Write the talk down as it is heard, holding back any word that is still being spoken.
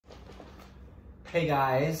Hey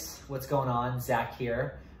guys, what's going on? Zach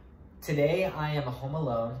here. Today I am home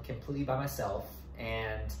alone, completely by myself,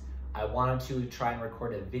 and I wanted to try and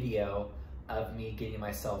record a video of me getting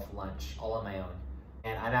myself lunch all on my own.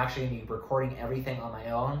 And I'm actually gonna be recording everything on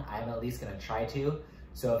my own. I'm at least gonna try to.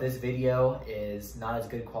 So if this video is not as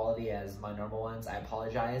good quality as my normal ones, I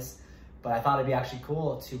apologize. But I thought it'd be actually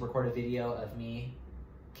cool to record a video of me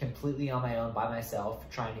completely on my own by myself,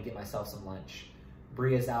 trying to get myself some lunch.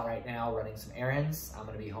 Bria's out right now running some errands. I'm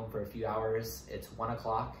gonna be home for a few hours. It's 1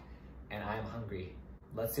 o'clock and I am hungry.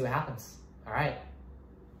 Let's see what happens. All right.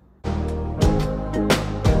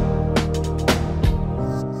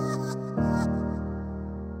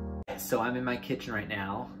 So I'm in my kitchen right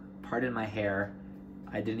now. Pardon my hair.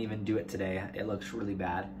 I didn't even do it today. It looks really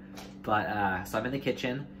bad. But so I'm in the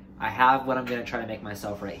kitchen. I have what I'm gonna try to make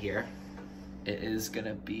myself right here. It is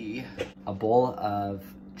gonna be a bowl of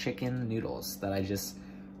chicken noodles that I just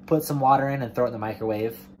put some water in and throw it in the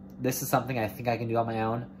microwave. This is something I think I can do on my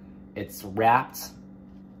own. It's wrapped,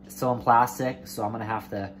 still in plastic, so I'm gonna have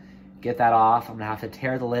to get that off. I'm gonna have to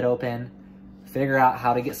tear the lid open, figure out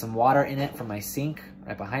how to get some water in it from my sink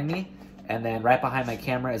right behind me, and then right behind my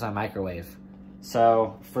camera is my microwave.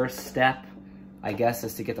 So first step, I guess,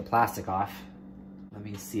 is to get the plastic off. Let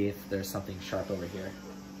me see if there's something sharp over here.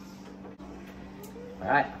 All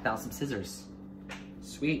right, I found some scissors.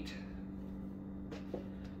 Sweet.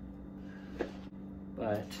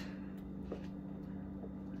 But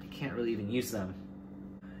I can't really even use them.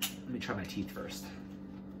 Let me try my teeth first.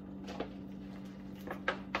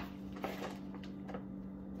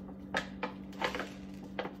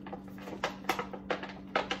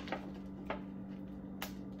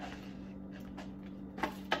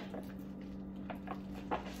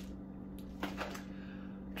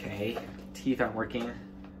 Okay, teeth aren't working.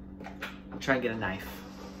 I'll try and get a knife.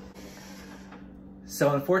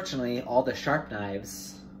 So unfortunately, all the sharp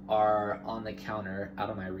knives are on the counter out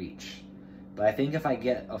of my reach. But I think if I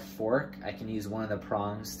get a fork, I can use one of the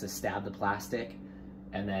prongs to stab the plastic.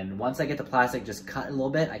 And then once I get the plastic just cut a little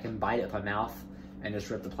bit, I can bite it with my mouth and just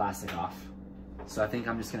rip the plastic off. So I think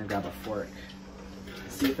I'm just gonna grab a fork.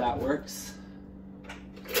 See if that works.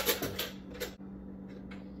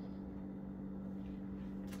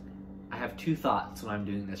 I have two thoughts when I'm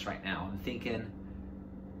doing this right now. I'm thinking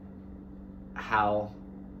how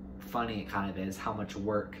funny it kind of is, how much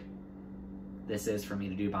work this is for me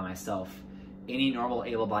to do by myself. Any normal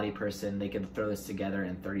able-bodied person, they can throw this together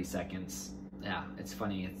in 30 seconds. Yeah, it's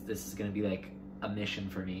funny. This is gonna be like a mission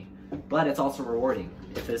for me, but it's also rewarding.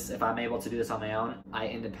 If I'm able to do this on my own, I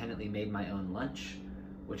independently made my own lunch,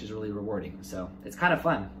 which is really rewarding. So it's kind of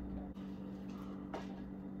fun.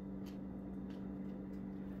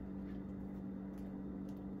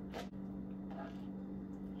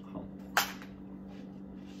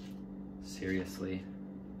 Seriously.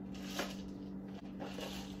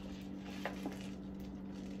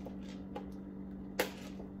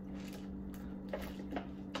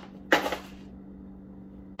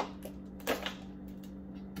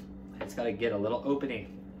 I just gotta get a little opening.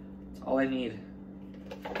 That's all I need.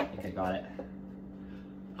 I think I got it.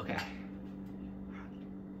 Okay.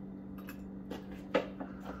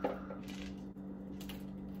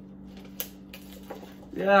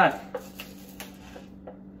 Yeah.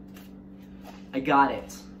 I got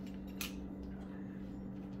it.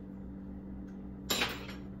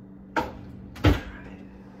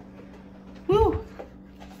 Woo!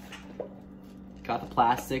 Got the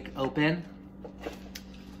plastic open.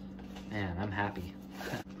 Man, I'm happy.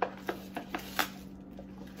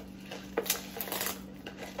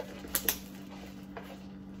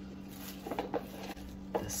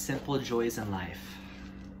 The simple joys in life.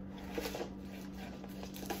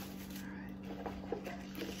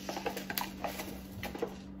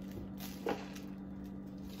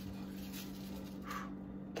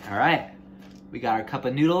 All right, we got our cup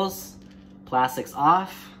of noodles, plastic's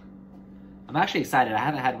off. I'm actually excited. I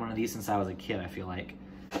haven't had one of these since I was a kid, I feel like.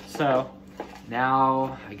 So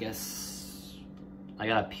now I guess I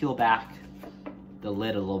gotta peel back the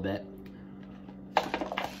lid a little bit.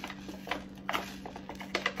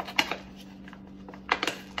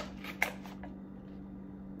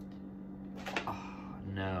 Oh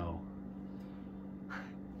no.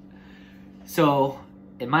 So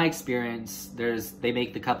in my experience, they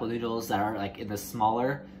make the cup of noodles that are like in the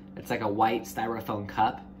smaller, it's like a white styrofoam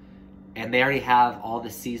cup, and they already have all the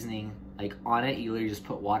seasoning like on it. You literally just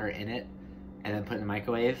put water in it and then put it in the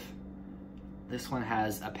microwave. This one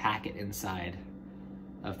has a packet inside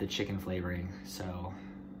of the chicken flavoring. So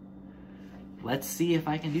let's see if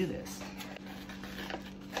I can do this.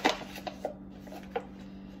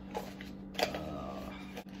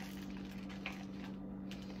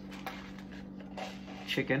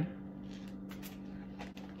 chicken.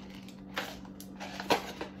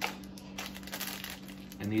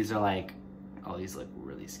 And these are like, oh, these look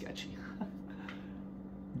really sketchy.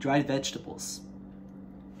 Dried vegetables.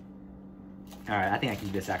 All right, I think I can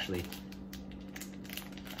do this actually.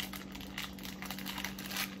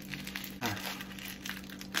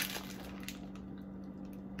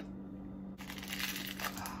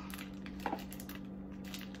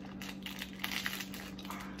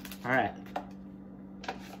 All right.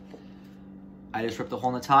 I just ripped a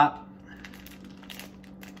hole in the top.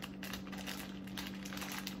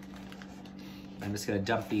 I'm just gonna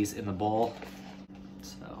dump these in the bowl.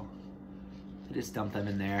 So I just dump them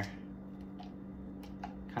in there.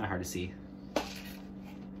 Kind of hard to see.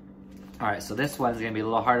 All right, so this one's gonna be a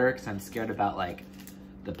little harder because I'm scared about like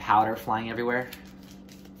the powder flying everywhere.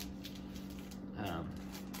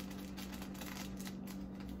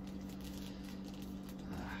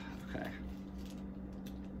 Okay.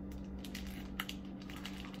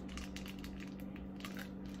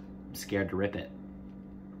 I'm scared to rip it.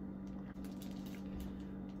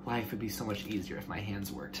 Life would be so much easier if my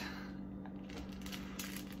hands worked.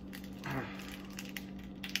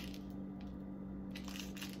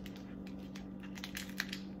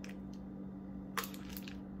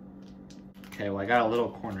 Okay, well I got a little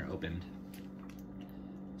corner opened.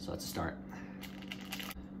 So let's start.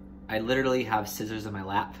 I literally have scissors in my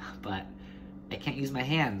lap, but I can't use my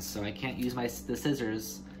hands, so I can't use the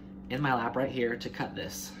scissors in my lap right here to cut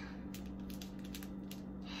this.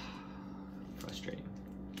 Frustrating.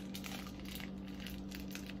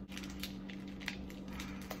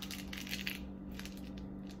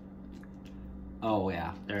 Oh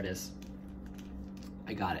yeah, there it is.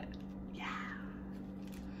 I got it. Yeah.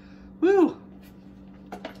 Woo!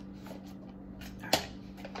 Alright.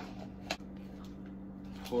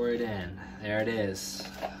 Pour it in. There it is.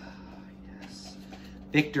 Yes.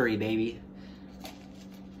 Victory, baby.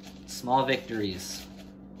 Small victories.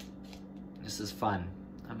 This is fun.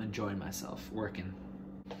 I'm enjoying myself working.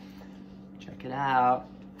 Check it out.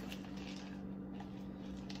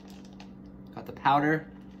 Got the powder.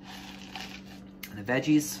 And the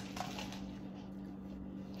veggies.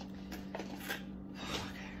 Okay.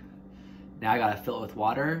 Now I gotta fill it with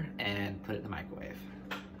water and put it in the microwave.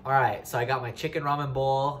 All right, so I got my chicken ramen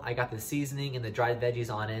bowl. I got the seasoning and the dried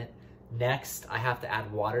veggies on it. Next, I have to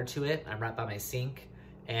add water to it. I'm right by my sink.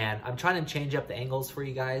 And I'm trying to change up the angles for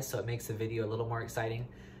you guys so it makes the video a little more exciting.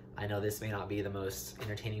 I know this may not be the most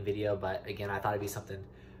entertaining video, but again, I thought it'd be something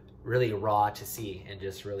really raw to see and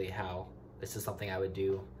just really how this is something I would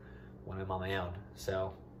do when I'm on my own.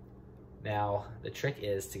 So now the trick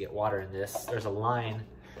is to get water in this. There's a line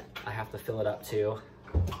I have to fill it up to.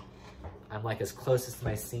 I'm like as close to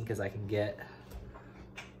my sink as I can get.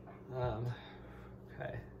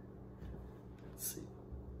 Okay, let's see.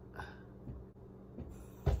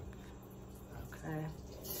 Okay,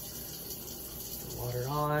 water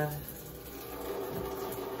on.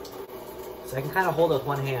 So I can kind of hold it with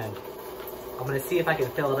one hand. I'm gonna see if I can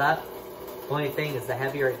fill it up. The only thing is the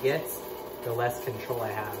heavier it gets, the less control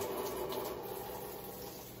I have.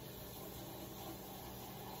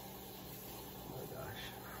 Oh gosh.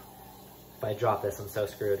 If I drop this, I'm so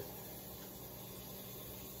screwed.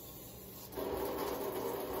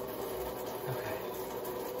 Okay.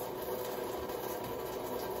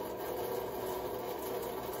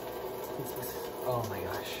 Oh my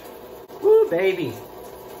gosh. Woo, baby.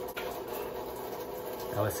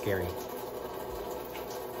 That was scary.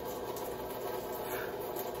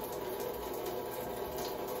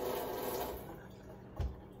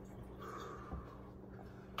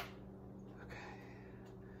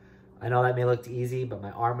 I know that may look easy, but my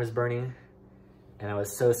arm was burning and I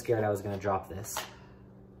was so scared I was gonna drop this.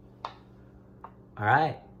 All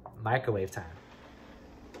right, microwave time.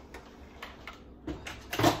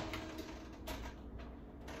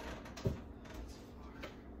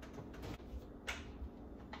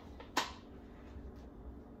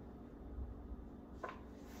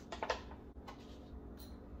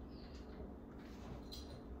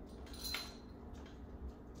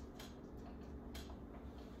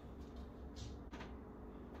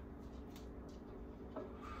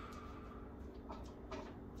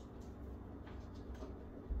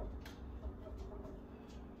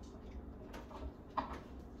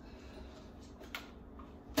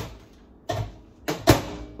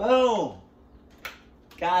 Boom!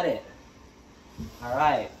 Got it. All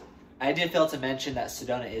right. I did fail to mention that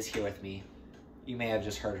Sedona is here with me. You may have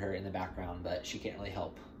just heard her in the background, but she can't really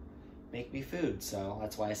help make me food, so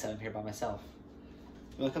that's why I said I'm here by myself.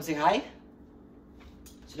 You wanna come say hi?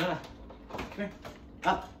 Sedona, come here.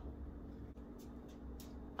 Up.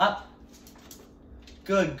 Up.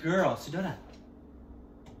 Good girl. Sedona,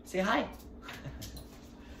 say hi.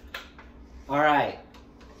 All right,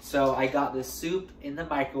 so I got this soup in the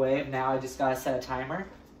microwave. Now I just gotta set a timer.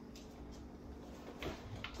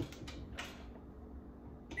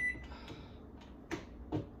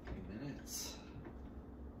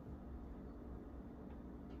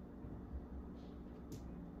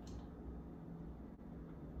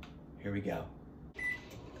 Here we go.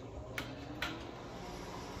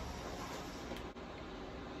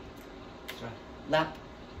 Lap.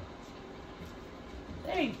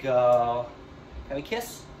 There you go. Have a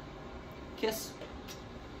kiss? Kiss.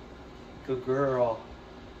 Good girl.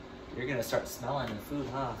 You're gonna start smelling the food,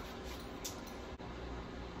 huh?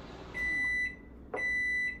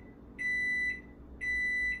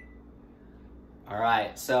 All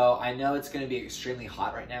right, so I know it's gonna be extremely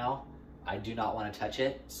hot right now. I do not want to touch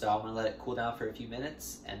it, so I'm gonna let it cool down for a few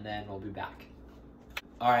minutes and then we'll be back.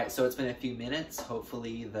 All right, so it's been a few minutes.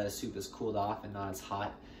 Hopefully the soup is cooled off and not as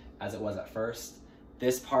hot as it was at first.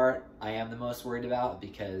 This part I am the most worried about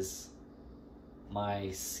because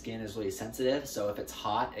my skin is really sensitive, so if it's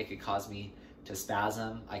hot, it could cause me to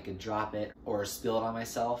spasm. I could drop it or spill it on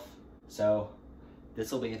myself. So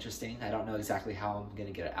this will be interesting. I don't know exactly how I'm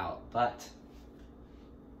gonna get it out, but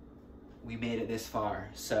we made it this far,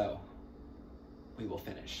 so we will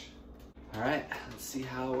finish. All right, let's see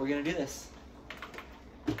how we're gonna do this.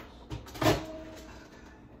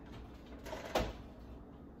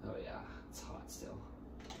 Oh yeah, it's hot still.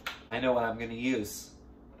 I know what I'm gonna use.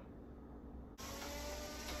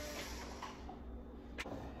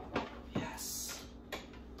 Yes.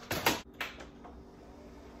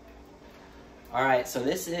 All right, so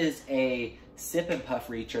this is a sip and puff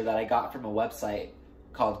reacher that I got from a website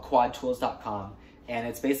called quadtools.com. And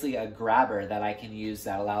it's basically a grabber that I can use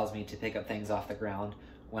that allows me to pick up things off the ground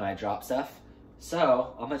when I drop stuff.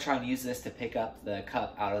 So I'm gonna try and use this to pick up the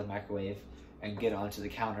cup out of the microwave and get it onto the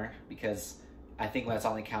counter because I think when it's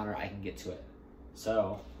on the counter, I can get to it.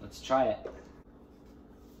 So let's try it.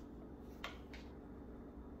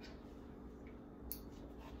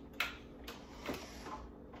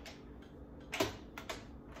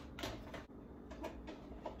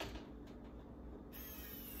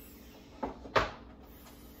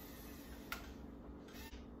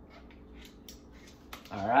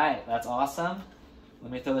 All right, that's awesome.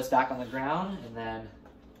 Let me throw this back on the ground and then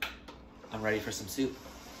I'm ready for some soup.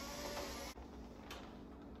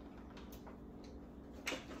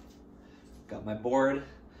 Got my board.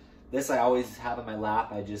 This I always have in my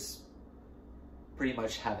lap. I just pretty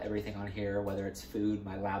much have everything on here, whether it's food,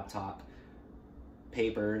 my laptop,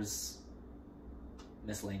 papers,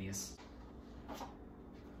 miscellaneous.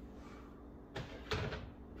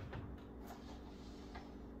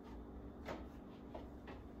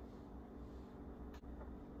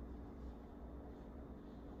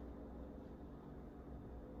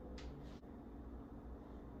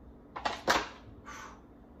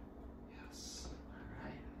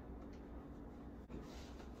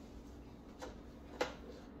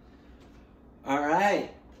 All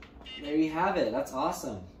right, there you have it. That's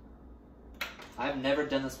awesome. I've never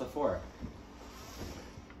done this before.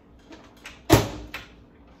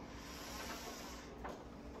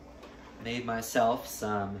 Made myself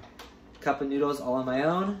some cup of noodles all on my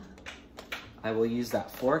own. I will use that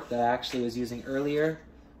fork that I actually was using earlier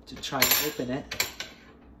to try and open it.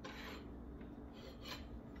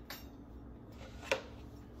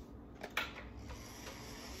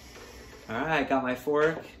 All right, I got my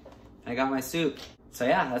fork. I got my soup. So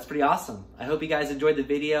yeah, that's pretty awesome. I hope you guys enjoyed the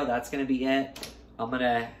video. That's gonna be it. I'm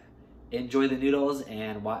gonna enjoy the noodles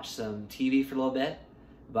and watch some TV for a little bit.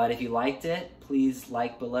 But if you liked it, please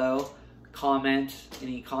like below, comment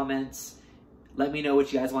any comments. Let me know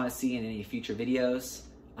what you guys wanna see in any future videos.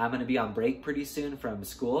 I'm gonna be on break pretty soon from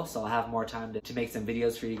school, so I'll have more time to make some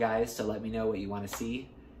videos for you guys, so let me know what you wanna see.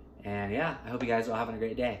 And yeah, I hope you guys are all having a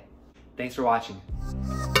great day. Thanks for watching.